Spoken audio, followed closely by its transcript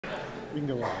We can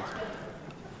go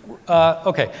on.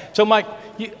 Okay, so Mike,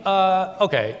 you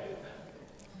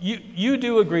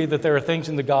do agree that there are things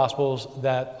in the Gospels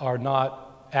that are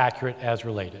not accurate as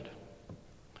related.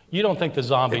 You don't think the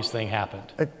zombies thing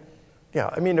happened? Yeah,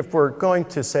 I mean, if we're going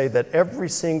to say that every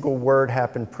single word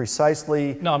happened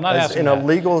precisely no, I'm not as asking in that. a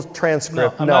legal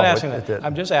transcript, no, I'm not asking it that. didn't.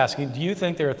 I'm just asking, do you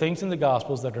think there are things in the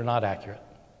Gospels that are not accurate?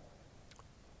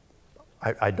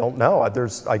 I don't know.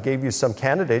 I gave you some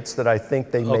candidates that I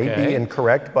think they may Okay. be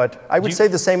incorrect, but I would say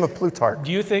the same of Plutarch.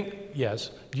 Do you think,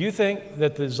 yes, do you think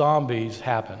that the zombies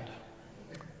happened?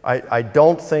 I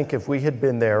don't think if we had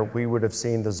been there, we would have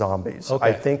seen the zombies. Okay.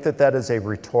 I think that that is a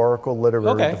rhetorical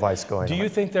literary device going on. Do you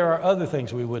think there are other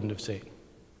things we wouldn't have seen?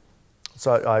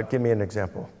 So give me an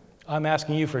example. I'm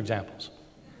asking you for examples.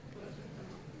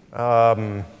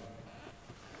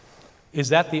 Is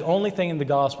that the only thing in the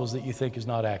Gospels that you think is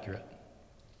not accurate?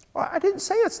 Well, I didn't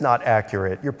say it's not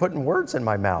accurate. You're putting words in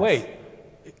my mouth. Wait.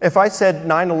 If I said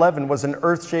 9/11 was an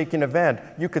earth-shaking event,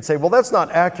 you could say, well, that's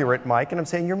not accurate, Mike. And I'm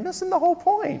saying, you're missing the whole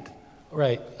point.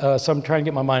 Right. So I'm trying to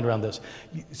get my mind around this.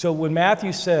 So when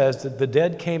Matthew says that the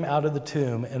dead came out of the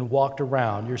tomb and walked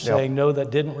around, you're saying, no,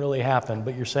 that didn't really happen,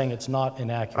 but you're saying it's not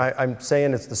inaccurate. I'm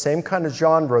saying it's the same kind of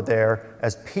genre there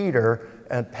as Peter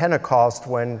at Pentecost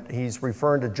when he's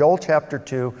referring to Joel chapter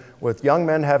 2 with young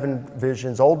men having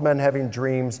visions, old men having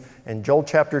dreams, and Joel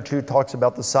chapter 2 talks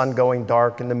about the sun going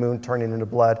dark and the moon turning into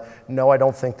blood. No, I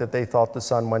don't think that they thought the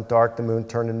sun went dark, the moon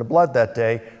turned into blood that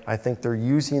day. I think they're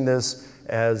using this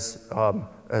as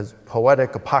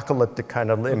poetic, apocalyptic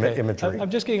kind of imagery. I'm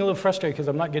just getting a little frustrated because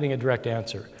I'm not getting a direct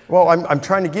answer. Well, I'm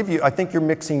trying to give you, I think you're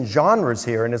mixing genres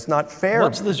here, and it's not fair.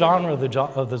 What's the genre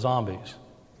of the zombies?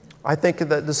 I think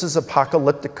that this is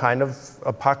apocalyptic kind of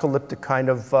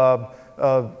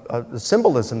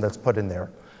symbolism that's put in there.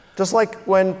 Just like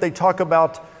when they talk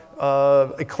about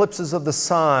eclipses of the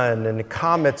sun and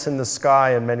comets in the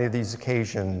sky on many of these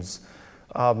occasions,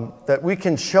 that we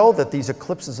can show that these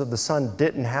eclipses of the sun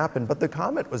didn't happen, but the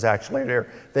comet was actually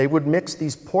there. They would mix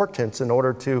these portents in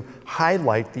order to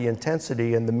highlight the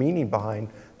intensity and the meaning behind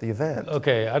the event.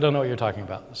 Okay, I don't know what you're talking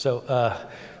about. So,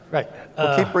 right.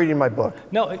 Well, keep reading my book.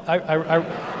 No,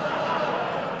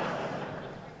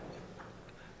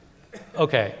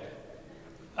 okay.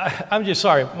 I'm just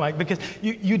sorry, Mike, because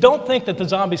you don't think that the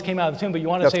zombies came out of the tomb, but you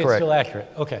want to say it's still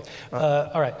accurate. Okay.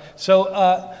 All right.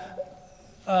 So,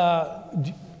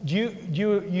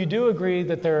 you do agree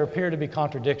that there appear to be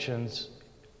contradictions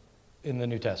in the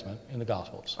New Testament, in the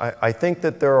Gospels? I think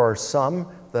that there are some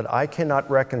that I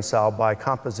cannot reconcile by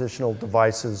compositional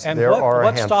devices. And there are a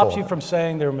what handful. stops you from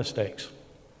saying they're mistakes?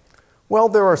 Well,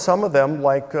 there are some of them,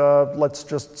 like let's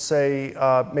just say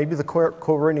maybe the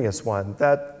Quirinius one.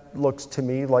 That looks to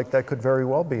me like that could very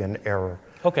well be an error.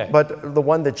 Okay. But the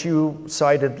one that you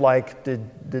cited, like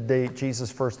did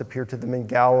Jesus first appear to them in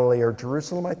Galilee or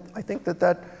Jerusalem? I think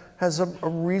that has a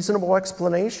reasonable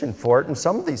explanation for it, and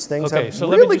some of these things have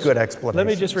really good explanations. Let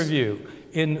me just review.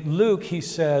 In Luke, he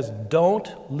says, don't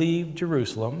leave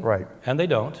Jerusalem. Right. And they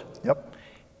don't. Yep.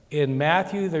 In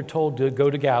Matthew, they're told to go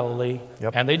to Galilee.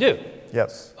 Yep. And they do.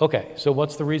 Yes. Okay, so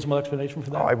what's the reasonable explanation for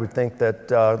that? I would think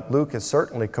that Luke is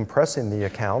certainly compressing the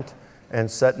account and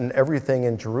setting everything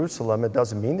in Jerusalem. It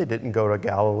doesn't mean they didn't go to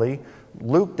Galilee.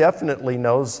 Luke definitely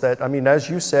knows that, I mean, as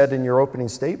you said in your opening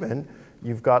statement,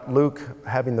 you've got Luke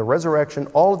having the resurrection,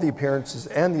 all of the appearances,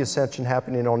 and the ascension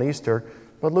happening on Easter.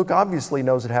 But Luke obviously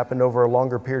knows it happened over a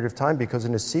longer period of time because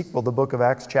in his sequel, the book of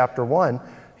Acts chapter 1,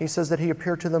 he says that he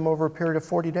appeared to them over a period of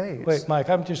 40 days. Wait,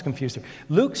 Mike, I'm just confused here.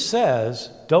 Luke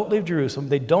says, don't leave Jerusalem.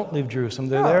 They don't leave Jerusalem.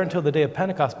 They're there until the day of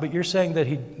Pentecost. But you're saying that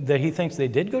he thinks they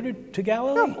did go to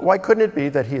Galilee? Yeah. Why couldn't it be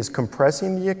that he is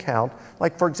compressing the account?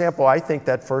 Like, for example, I think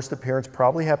that first appearance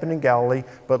probably happened in Galilee,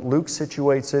 but Luke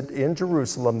situates it in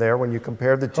Jerusalem there when you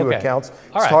compare the two accounts.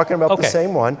 He's talking about the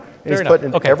same one, and he's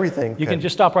putting everything. You can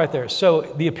just stop right there. So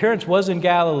the appearance was in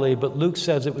Galilee, but Luke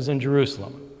says it was in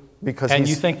Jerusalem. And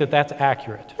you think that that's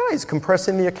accurate? Yeah, he's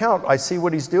compressing the account. I see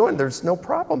what he's doing. There's no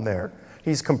problem there.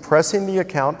 He's compressing the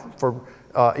account for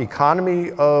economy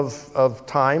of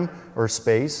time or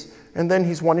space, and then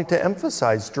he's wanting to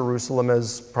emphasize Jerusalem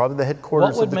as probably the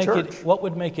headquarters of the church. What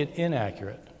would make it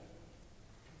inaccurate?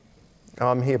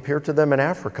 He appeared to them in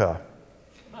Africa.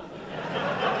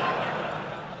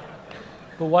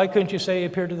 But why couldn't you say he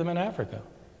appeared to them in Africa?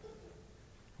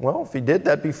 Well, if he did,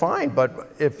 that'd be fine.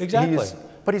 But if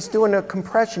But he's doing a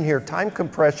compression here, time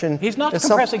compression. He's not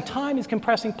compressing time, he's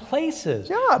compressing places.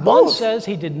 Yeah, One says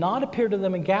he did not appear to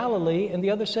them in Galilee, and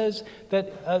the other says that,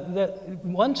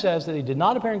 one says that he did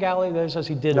not appear in Galilee, the other says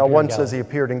he did appear in Galilee. No, one says he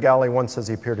appeared in Galilee, one says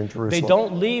he appeared in Jerusalem. They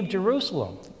don't leave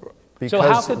Jerusalem. So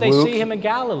how could they see him in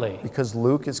Galilee? Because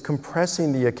Luke is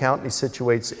compressing the account and he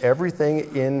situates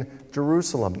everything in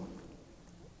Jerusalem.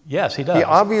 Yes, he does. He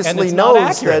obviously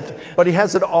knows that, but he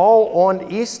has it all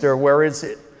on Easter, whereas,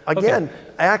 again,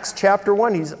 Acts chapter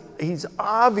 1, he's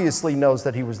obviously knows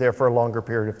that he was there for a longer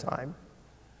period of time.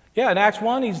 Yeah, in Acts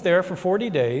 1, he's there for 40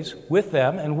 days with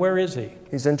them, and where is he?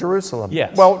 He's in Jerusalem.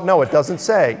 Yes. Well, no, it doesn't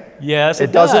say. Yes,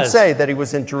 it doesn't does. say that he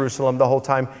was in Jerusalem the whole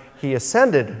time. He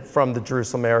ascended from the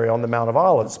Jerusalem area on the Mount of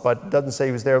Olives, but it doesn't say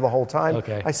he was there the whole time.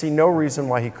 Okay. I see no reason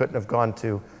why he couldn't have gone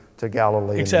to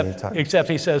Galilee in the meantime. Except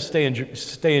he says stay in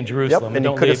Jerusalem. Yep, and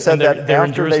he could have said that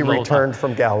after they returned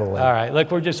from Galilee. All right, look,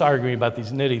 we're just arguing about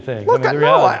these nitty things. Look, I mean,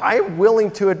 I'm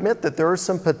willing to admit that there are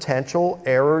some potential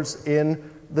errors in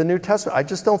the New Testament. I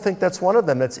just don't think that's one of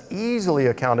them. That's easily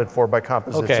accounted for by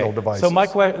compositional devices. So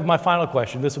my final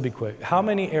question, this will be quick. How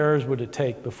many errors would it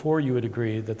take before you would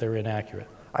agree that they're inaccurate?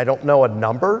 I don't know a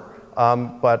number,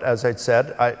 but as I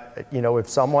said, if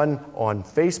someone on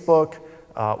Facebook,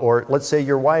 or let's say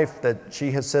your wife, that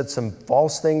she has said some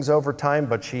false things over time,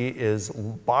 but she is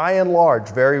by and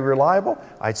large very reliable,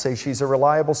 I'd say she's a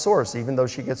reliable source, even though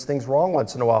she gets things wrong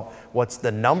once in a while. What's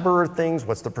the number of things?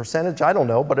 What's the percentage? I don't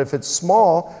know, but if it's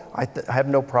small, I have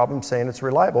no problem saying it's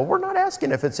reliable. We're not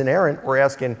asking if it's inerrant, we're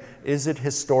asking, is it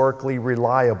historically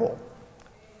reliable?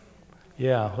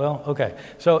 Yeah, well, okay.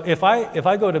 So if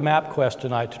I go to MapQuest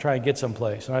tonight to try and get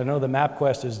someplace, and I know the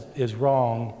MapQuest is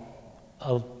wrong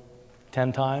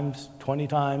 10 times, 20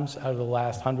 times out of the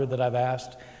last 100 that I've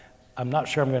asked, I'm not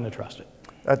sure I'm going to trust it.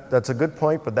 That's a good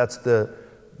point, but that's the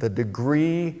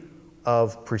degree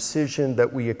of precision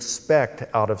that we expect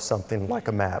out of something like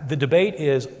a map. The debate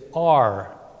is,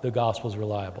 are the Gospels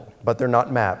reliable? But they're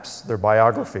not maps, they're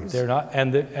biographies. They're not,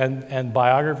 and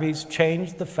biographies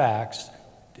change the facts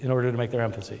in order to make their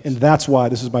emphases. And that's why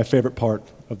this is my favorite part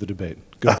of the debate.